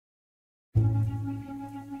Bienvenido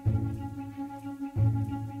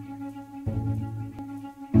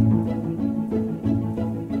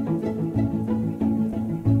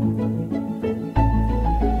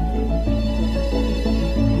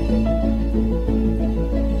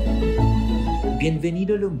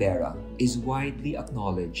Lumbera is widely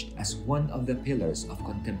acknowledged as one of the pillars of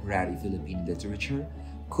contemporary Philippine literature,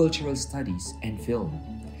 cultural studies, and film,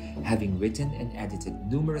 having written and edited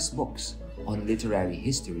numerous books on literary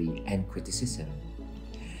history and criticism.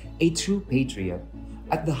 A true patriot,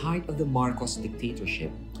 at the height of the Marcos dictatorship,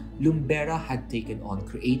 Lumbera had taken on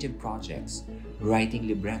creative projects, writing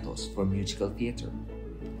librettos for musical theater.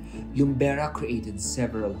 Lumbera created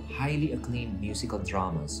several highly acclaimed musical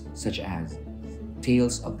dramas such as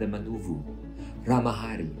Tales of the Manuvu,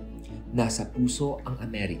 Ramahari, Nasa Puso ang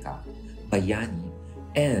Amerika, Bayani,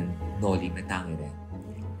 and Noli Me Tangere.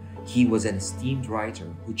 He was an esteemed writer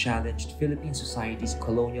who challenged Philippine society's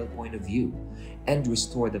colonial point of view and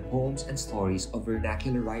restored the poems and stories of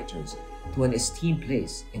vernacular writers to an esteemed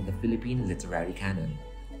place in the Philippine literary canon.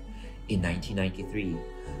 In 1993,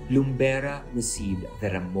 Lumbera received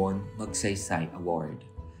the Ramon Magsaysay Award,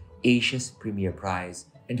 Asia's premier prize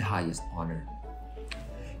and highest honor.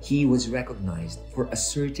 He was recognized for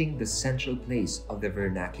asserting the central place of the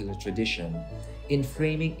vernacular tradition in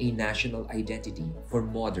framing a national identity for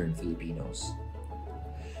modern Filipinos.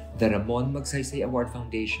 The Ramon Magsaysay Award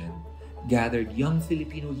Foundation gathered young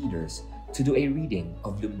Filipino leaders to do a reading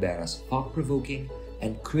of Lumbera's thought-provoking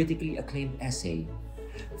and critically acclaimed essay,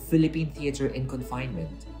 Philippine Theater in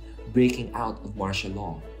Confinement, Breaking Out of Martial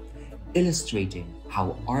Law, illustrating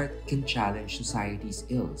how art can challenge society's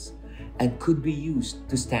ills and could be used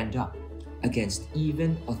to stand up against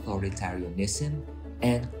even authoritarianism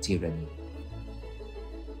and tyranny.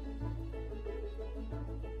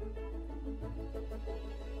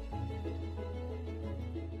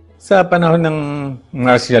 Sa panahon ng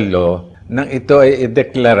martial law, nang ito ay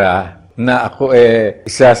ideklara na ako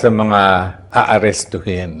isa sa mga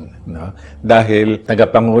aarestuhin, no? Dahil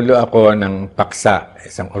tagapangulo ako ng paksa,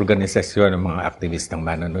 isang organisasyon ng mga aktivistang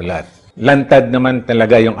manunulat. Lantad naman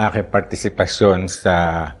talaga yung aking partisipasyon sa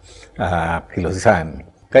kilusan.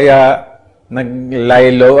 Kaya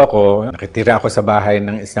nag-lie low ako, nakitira ako sa bahay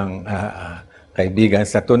ng isang kaibigan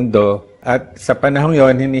sa Tondo. At sa panahon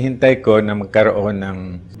yon, hinihintay ko na magkaroon ng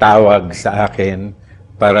tawag sa akin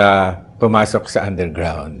para pumasok sa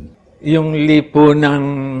underground. Yung lipo ng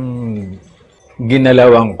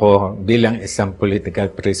ginalawan ko bilang isang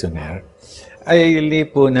political prisoner ay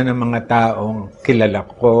lipo na ng mga taong kilala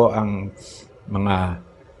ko ang mga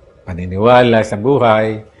paniniwala sa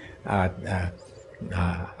buhay at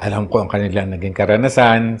alam ko ang kanilang naging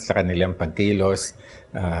karanasan sa kanilang pagkilos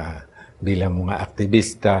bilang mga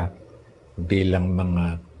aktivista, bilang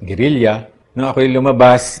mga gerilya. Nung ako'y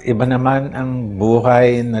lumabas, iba naman ang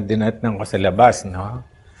buhay na dinatnan ko sa labas, no?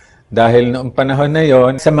 Dahil noong panahon na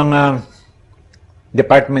yon, sa mga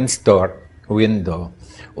department store window,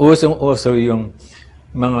 usong-uso yung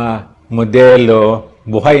mga modelo,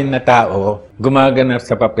 buhay na tao, gumaganap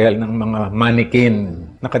sa papel ng mga mannequin.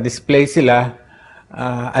 Nakadisplay sila,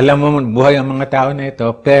 alam mo buhay ang mga tao na ito,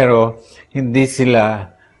 pero hindi sila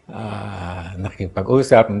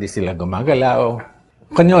nakipag-usap, hindi sila gumagalaw.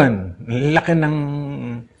 Kanyon, laki ng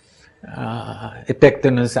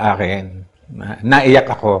epekto nun sa akin.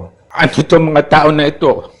 Naiyak ako. Ano itong mga tao na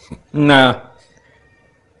ito na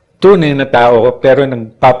tunay na tao pero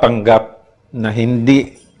nagpapanggap na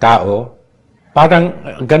hindi tao?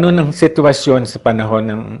 Parang ganun ang sitwasyon sa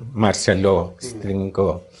panahon ng martial law, string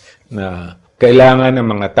ko, na kailangan ng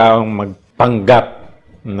mga taong magpanggap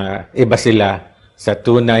na iba sila sa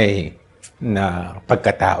tunay na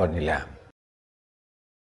pagkatao nila.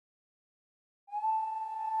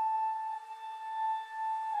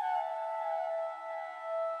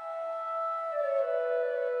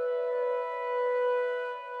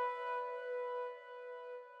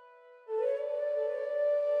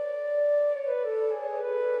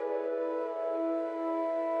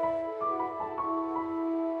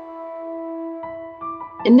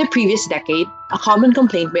 In the previous decade, a common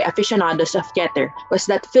complaint by aficionados of theater was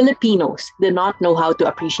that Filipinos did not know how to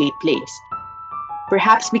appreciate plays.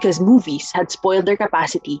 Perhaps because movies had spoiled their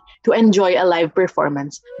capacity to enjoy a live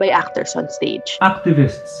performance by actors on stage.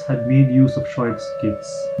 Activists had made use of short skits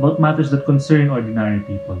about matters that concern ordinary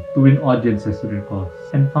people to win audiences to their cause,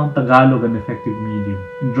 and found Tagalog an effective medium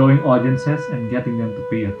in drawing audiences and getting them to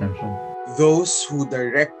pay attention. Those who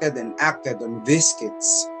directed and acted on these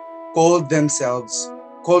skits called themselves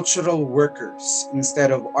cultural workers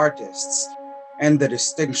instead of artists, and the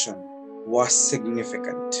distinction was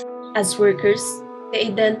significant. As workers, They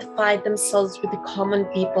identified themselves with the common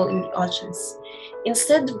people in the audience,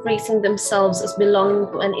 instead of raising themselves as belonging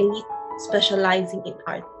to an elite specializing in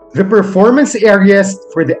art. The performance areas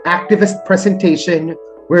for the activist presentation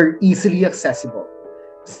were easily accessible.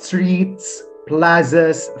 Streets,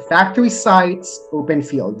 plazas, factory sites, open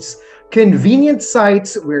fields, convenient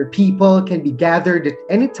sites where people can be gathered at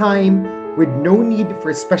any time with no need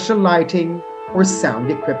for special lighting or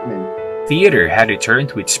sound equipment. Theater had returned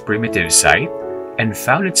to its primitive site and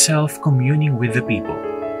found itself communing with the people,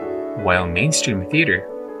 while mainstream theater,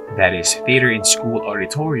 that is, theater in school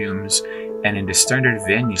auditoriums and in the standard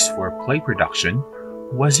venues for play production,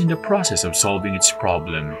 was in the process of solving its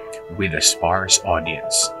problem with a sparse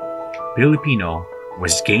audience. Filipino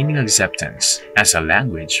was gaining acceptance as a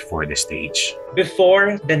language for the stage.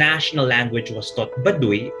 Before the national language was taught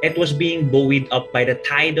Baduy, it was being buoyed up by the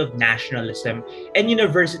tide of nationalism and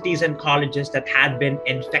universities and colleges that had been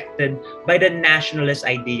infected by the nationalist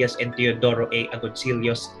ideas in Teodoro A.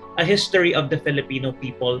 Agoncillo's A History of the Filipino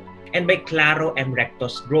People and by Claro M.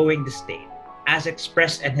 Recto's Growing Disdain, as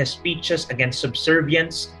expressed in his speeches against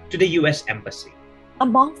subservience to the U.S. Embassy.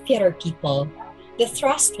 Among theater people, the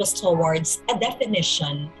thrust was towards a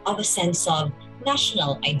definition of a sense of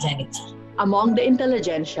national identity. Among the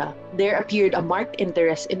intelligentsia, there appeared a marked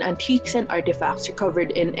interest in antiques and artifacts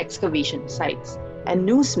recovered in excavation sites, and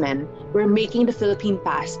newsmen were making the Philippine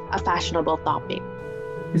past a fashionable topic.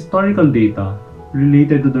 Historical data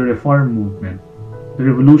related to the reform movement, the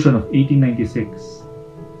Revolution of 1896,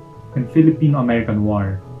 and Philippine-American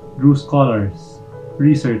War drew scholars,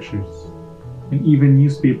 researchers, and even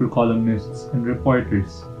newspaper columnists and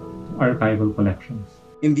reporters to archival collections.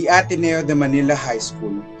 In the Ateneo de Manila High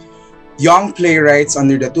School, young playwrights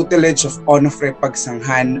under the tutelage of Onofre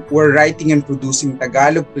Pagsanghan were writing and producing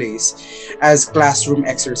Tagalog plays as classroom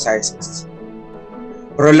exercises.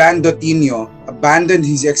 Rolando Tino abandoned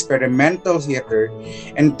his experimental theater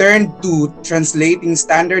and turned to translating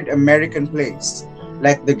standard American plays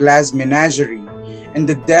like The Glass Menagerie and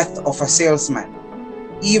The Death of a Salesman,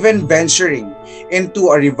 even venturing into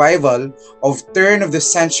a revival of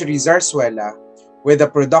turn-of-the-century zarzuela with a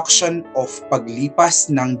production of Paglipas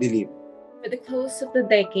ng Dilim. With the close of the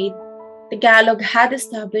decade, Tagalog had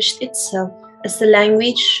established itself as the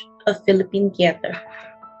language of Philippine theater.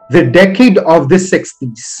 The decade of the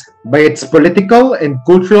 60s, by its political and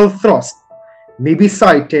cultural thrust, may be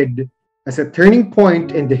cited as a turning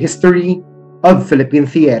point in the history of Philippine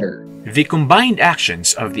theater. The combined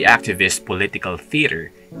actions of the activist political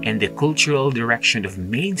theater and the cultural direction of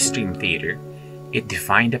mainstream theater, it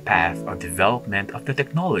defined the path of development of the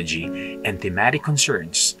technology and thematic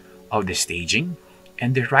concerns of the staging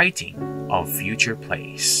and the writing of future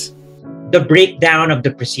plays. The breakdown of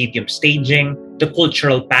the Presidium staging, the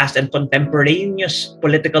cultural past and contemporaneous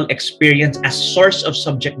political experience as source of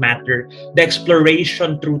subject matter, the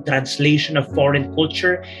exploration through translation of foreign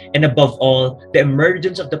culture, and above all, the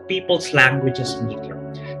emergence of the people's languages medium.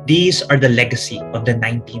 These are the legacy of the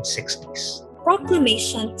 1960s.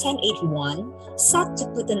 Proclamation 1081 sought to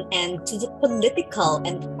put an end to the political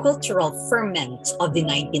and cultural ferment of the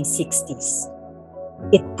 1960s.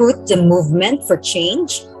 It put the movement for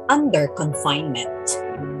change under confinement.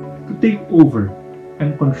 To take over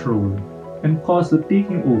and control and cause the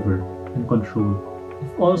taking over and control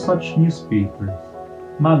of all such newspapers,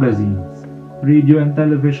 magazines, radio and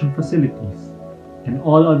television facilities, and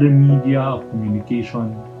all other media of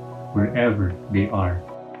communication wherever they are.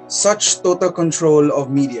 Such total control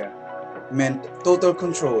of media meant total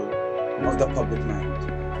control of the public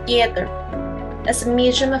mind. Theater, as a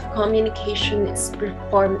medium of communication, is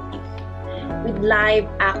performative, with live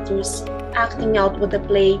actors acting out what the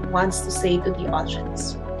play wants to say to the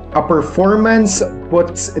audience. A performance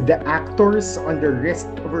puts the actors under risk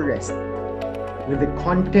of arrest when the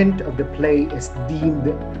content of the play is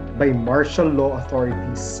deemed by martial law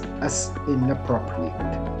authorities as inappropriate.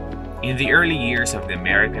 In the early years of the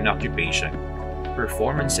American occupation,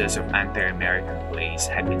 performances of anti-American plays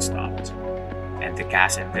had been stopped, and the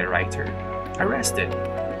cast and the writer arrested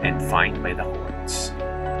and fined by the courts.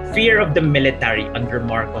 Fear of the military under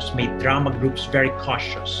Marcos made drama groups very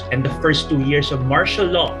cautious, and the first 2 years of martial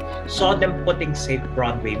law saw them putting safe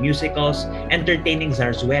Broadway musicals, entertaining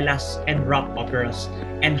zarzuelas and rock operas,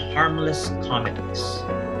 and harmless comedies.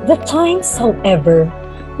 The times, however,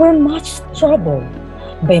 were much troubled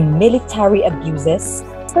by military abuses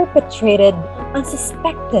perpetrated on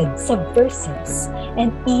suspected subversives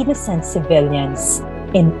and innocent civilians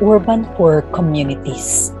in urban poor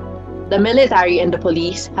communities. The military and the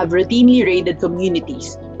police have routinely raided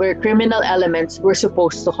communities where criminal elements were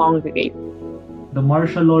supposed to congregate. The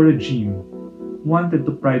martial law regime wanted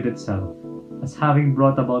to pride itself as having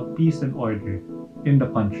brought about peace and order in the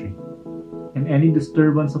country, and any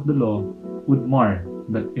disturbance of the law would mar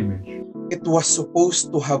that image. It was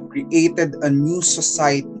supposed to have created a new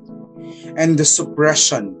society, and the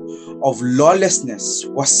suppression of lawlessness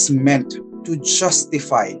was meant to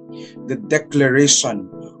justify the declaration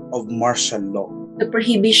of martial law. The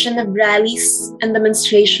prohibition of rallies and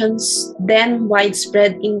demonstrations, then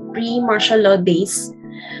widespread in pre-martial law days,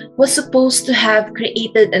 was supposed to have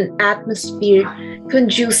created an atmosphere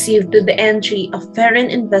conducive to the entry of foreign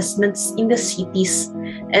investments in the cities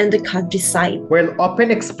and the countryside. While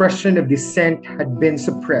open expression of dissent had been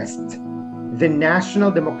suppressed, the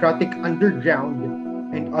National Democratic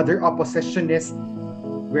Underground and other oppositionists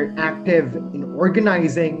were active in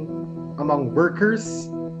organizing among workers,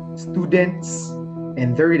 students,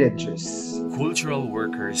 and the religious. Cultural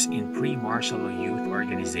workers in pre-martial law youth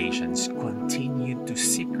organizations continued to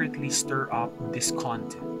secretly stir up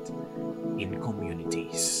discontent in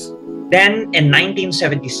communities. Then, in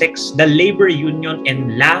 1976, the labor union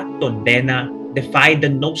in La Tondena defied the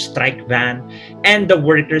no-strike ban, and the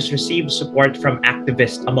workers received support from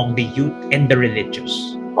activists among the youth and the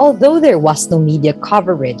religious. Although there was no media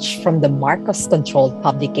coverage from the Marcos-controlled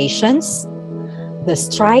publications, the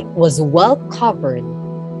strike was well covered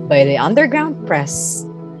by the underground press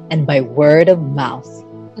and by word of mouth.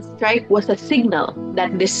 The strike was a signal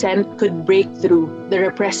that dissent could break through the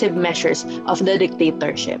repressive measures of the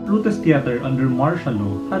dictatorship. Protest theater under martial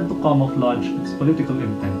law had to camouflage its political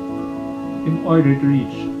intent in order to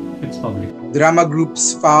reach its public. Drama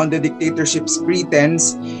groups found the dictatorship's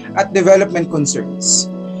pretense at development concerns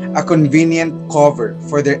a convenient cover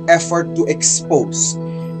for their effort to expose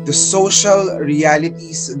the social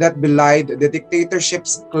realities that belied the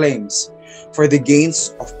dictatorship's claims for the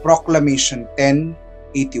gains of Proclamation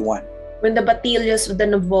 1081. When the batillos of the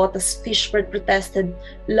Navotas Fishport protested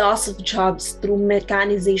loss of jobs through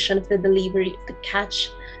mechanization of the delivery of the catch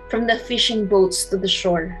from the fishing boats to the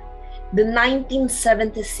shore, the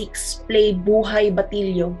 1976 play Buhay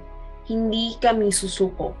Batilyo, Hindi Kami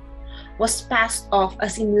Susuko, was passed off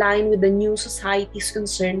as in line with the new society's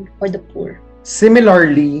concern for the poor.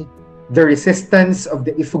 Similarly, the resistance of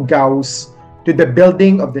the Ifugaos to the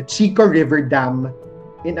building of the Chico River Dam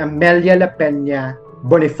in Amelia La Peña,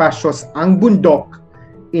 Bonifacio's Ang Bundok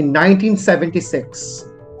in 1976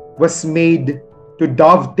 was made to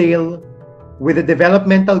dovetail with the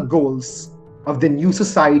developmental goals of the new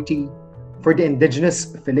society for the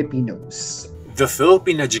indigenous Filipinos. The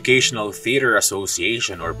Philippine Educational Theater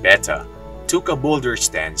Association, or BETA, took a bolder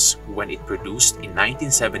stance when it produced in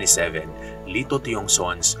 1977 Lito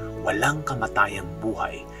Tiongson's Walang Kamatayang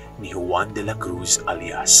Buhay ni Juan de la Cruz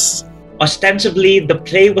alias. Ostensibly, the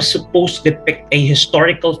play was supposed to depict a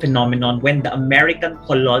historical phenomenon when the American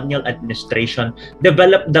colonial administration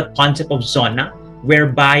developed the concept of zona,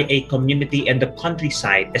 whereby a community in the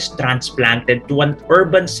countryside is transplanted to an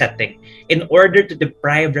urban setting in order to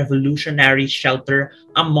deprive revolutionary shelter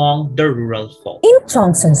among the rural folk. In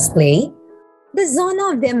Chongsun's play, the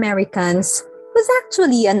zona of the Americans was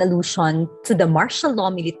actually an allusion to the martial law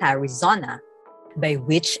military zona, by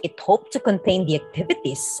which it hoped to contain the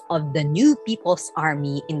activities of the new People's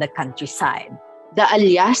Army in the countryside. The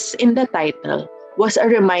alias in the title was a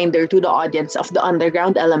reminder to the audience of the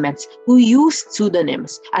underground elements who used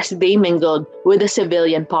pseudonyms as they mingled with the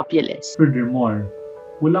civilian populace. Furthermore,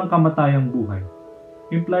 Walang Kamatayang Buhay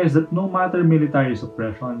implies that no matter military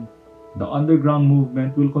suppression, the underground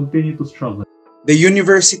movement will continue to struggle. The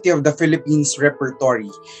University of the Philippines repertory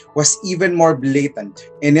was even more blatant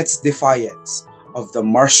in its defiance of the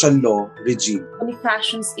martial law regime.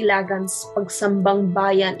 Bonifacio's Ilagan's Pagsambang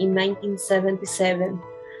Bayan in 1977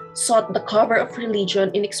 sought the cover of religion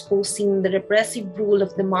in exposing the repressive rule of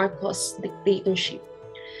the Marcos dictatorship,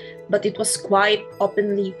 but it was quite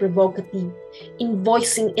openly provocative in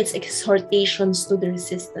voicing its exhortations to the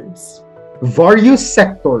resistance. Various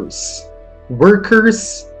sectors,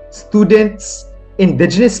 workers, students,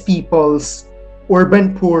 indigenous peoples,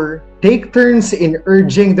 urban poor, take turns in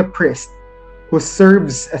urging the priest, who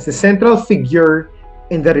serves as the central figure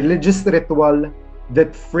in the religious ritual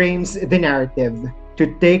that frames the narrative,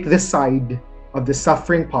 to take the side of the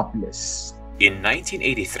suffering populace. In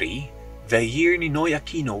 1983, the year Ninoy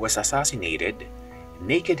Aquino was assassinated,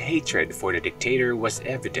 naked hatred for the dictator was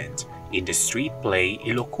evident in the street play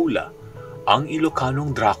Ilocula, Ang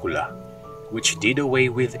Ilocanong Dracula, which did away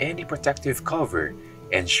with any protective cover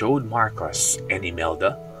and showed Marcos and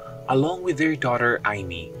Imelda, along with their daughter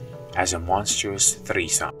Aimee, as a monstrous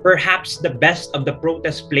threesome. Perhaps the best of the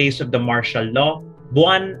protest plays of the martial law,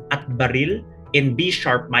 Buwan at Baril in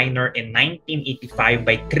B-sharp minor in 1985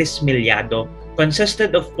 by Chris Miliado,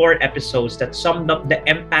 consisted of 4 episodes that summed up the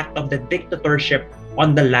impact of the dictatorship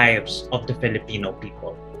on the lives of the Filipino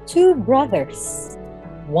people. 2 brothers,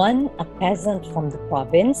 one a peasant from the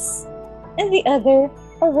province, and the other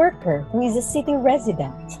a worker who is a city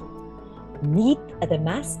resident, meet at a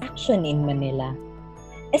mass action in Manila,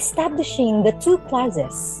 establishing the 2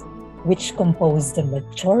 classes which compose the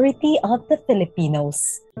majority of the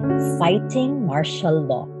Filipinos fighting martial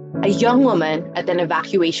law. A young woman at an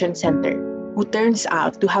evacuation center who turns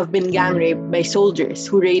out to have been gang raped by soldiers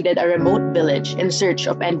who raided a remote village in search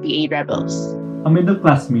of NPA rebels. A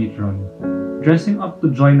middle-class matron, dressing up to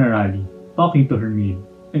join a rally, talking to her maid,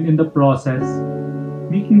 and in the process,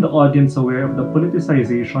 making the audience aware of the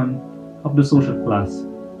politicization of the social class,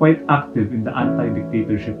 quite active in the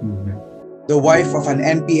anti-dictatorship movement. The wife of an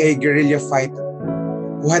NPA guerrilla fighter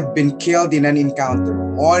who had been killed in an encounter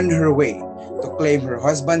on her way to claim her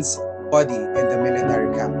husband's body in the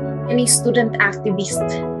military camp. And a student activist,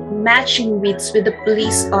 matching wits with a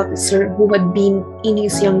police officer who had been in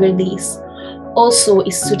his younger days, also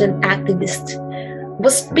a student activist,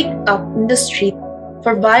 was picked up in the street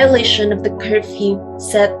for violation of the curfew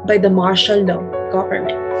set by the martial law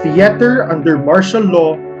government. Theater under martial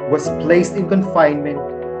law was placed in confinement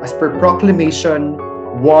as per Proclamation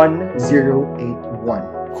 1081.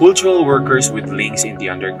 Cultural workers with links in the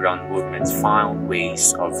underground movement found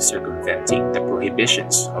ways of circumventing the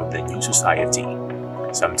prohibitions of the new society,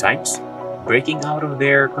 sometimes breaking out of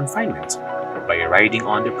their confinement by riding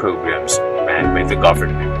on the programs ran by the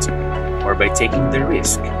government or by taking the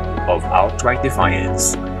risk of outright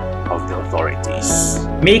defiance of the authorities.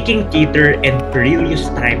 Making theater in perilous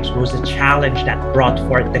times was a challenge that brought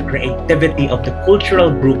forth the creativity of the cultural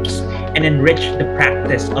groups and enriched the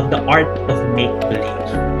practice of the art of make-believe.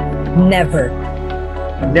 Never.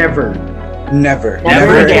 Never. Never.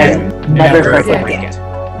 Never again. Never forget.